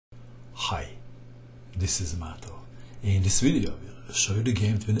Hi, this is Mato. In this video I will show you the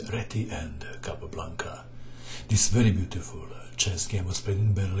game between Reti and Capablanca. This very beautiful chess game was played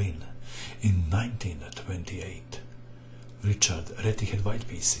in Berlin in 1928. Richard Reti had white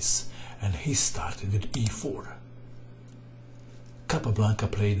pieces and he started with e4. Capablanca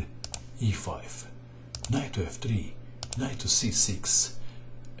played e5, knight to f3, knight to c6,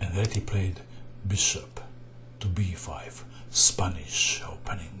 and Reti played bishop to b5, Spanish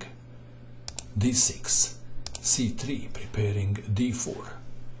opening. d6, c3 preparing d4,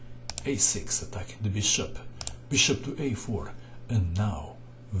 a6 attacking the bishop, bishop to a4, and now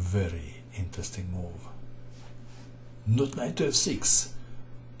very interesting move. Not knight to f6,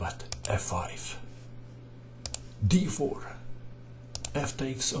 but f5, d4, f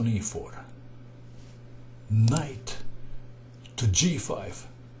takes on e4, knight to g5.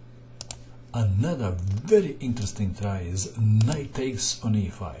 Another very interesting try is knight takes on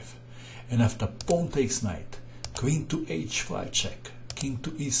e5, and after pawn takes knight, queen to h5 check, king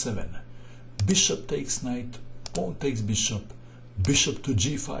to e7, bishop takes knight, pawn takes bishop, bishop to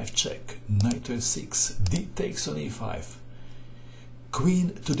g5 check, knight to f6, d takes on e5, queen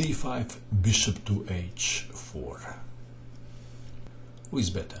to d5, bishop to h4. Who is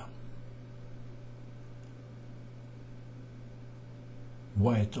better?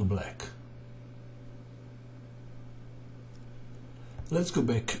 White or black? Let's go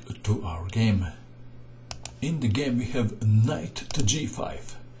back to our game. In the game we have knight to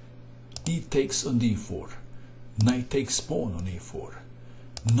g5, e takes on d4, knight takes pawn on e4,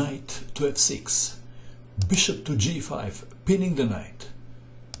 knight to f6, bishop to g5 pinning the knight,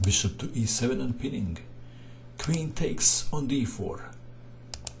 bishop to e7 and pinning, queen takes on d4,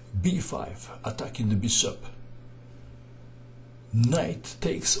 b5 attacking the bishop, knight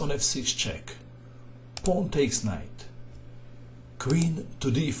takes on f6 check, pawn takes knight, queen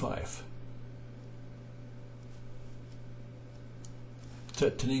to d5,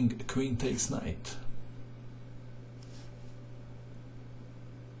 threatening queen takes knight,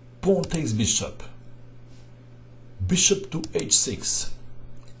 pawn takes bishop, bishop to h6,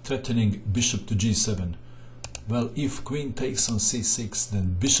 threatening bishop to g7. Well, if queen takes on c6,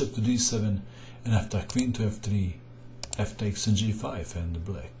 then bishop to d7, and after queen to f3, f takes on g5, and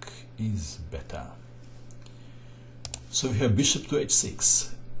black is better. So we have bishop to h6,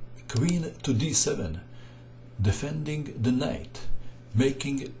 queen to d7, defending the knight,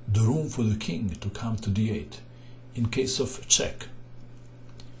 making the room for the king to come to d8 in case of check.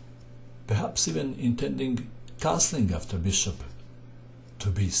 Perhaps even intending castling after bishop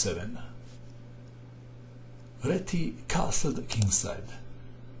to b7. Reti castled kingside,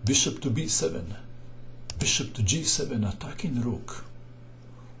 bishop to b7, bishop to g7 attacking rook.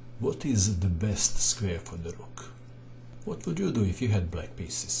 What is the best square for the rook? What would you do if you had black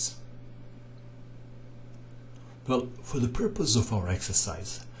pieces? Well, for the purpose of our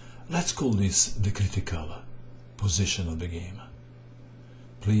exercise, let's call this the critical position of the game.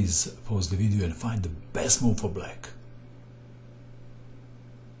 Please pause the video and find the best move for black.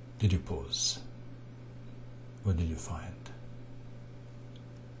 Did you pause? What did you find?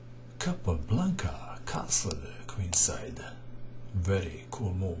 Capablanca castled queenside. Very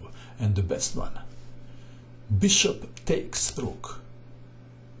cool move. And the best one. Bishop takes rook.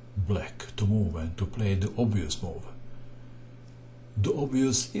 Black to move and to play the obvious move. The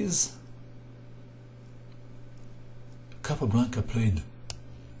obvious is Capablanca played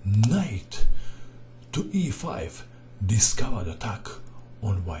knight to e5, discovered attack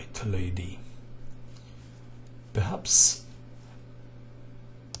on white lady. Perhaps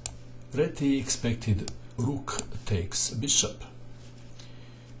Reti expected rook takes bishop.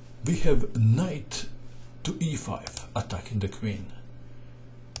 We have knight to e5 attacking the queen,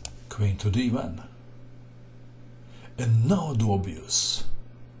 queen to d1, and now the obvious.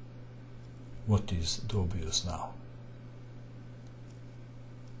 What is the obvious now?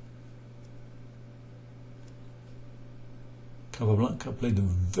 Capablanca played a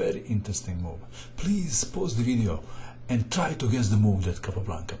very interesting move. Please pause the video and try to guess the move that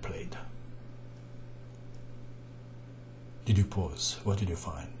Capablanca played. Did you pause? What did you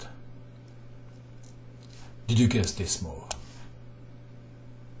find? Did you guess this move?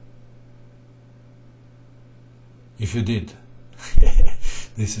 If you did,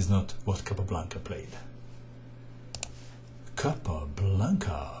 this is not what Capablanca played.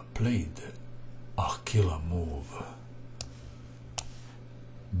 Capablanca played a killer move.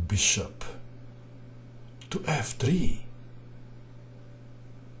 Bishop to f3.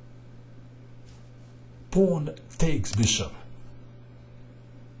 Pawn takes bishop.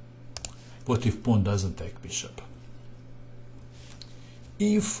 What if pawn doesn't take bishop?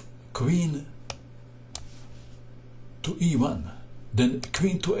 If queen to e1, then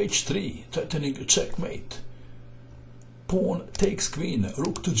queen to h3, threatening checkmate. Pawn takes queen,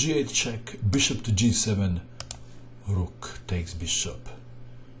 rook to g8 check, bishop to g7, rook takes bishop,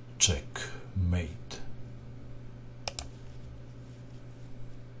 checkmate.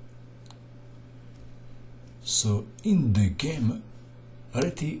 So in the game,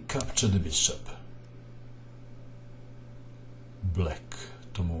 Reti captured the bishop. Black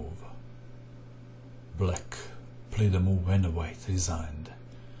to move. Black played a move when white resigned.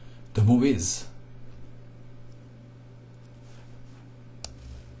 The move is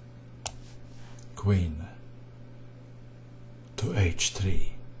queen to h3.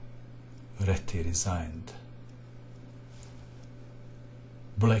 Reti resigned.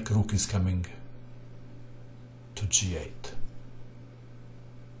 Black rook is coming to g8.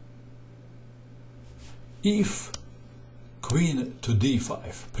 If queen to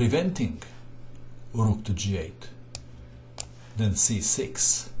d5, preventing rook to g8, then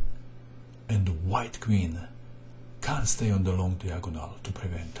c6, and white queen can't stay on the long diagonal to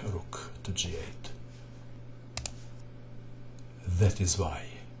prevent rook to g8. That is why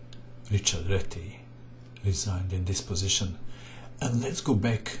Richard Reti resigned in this position. And let's go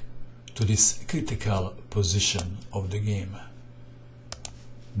back to this critical position of the game.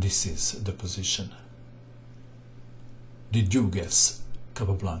 This is the position. Did you guess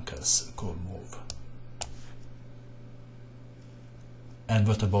Capablanca's call move? And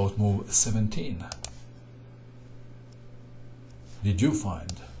what about move 17? Did you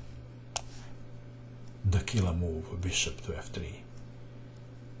find the killer move bishop to f3?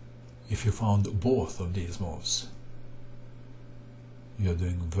 If you found both of these moves, you're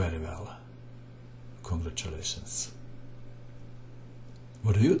doing very well. Congratulations.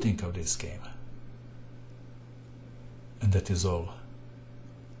 What do you think of this game? And that is all.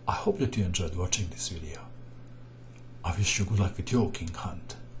 I hope that you enjoyed watching this video. I wish you good luck with your king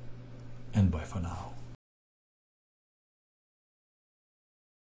hunt, and bye for now.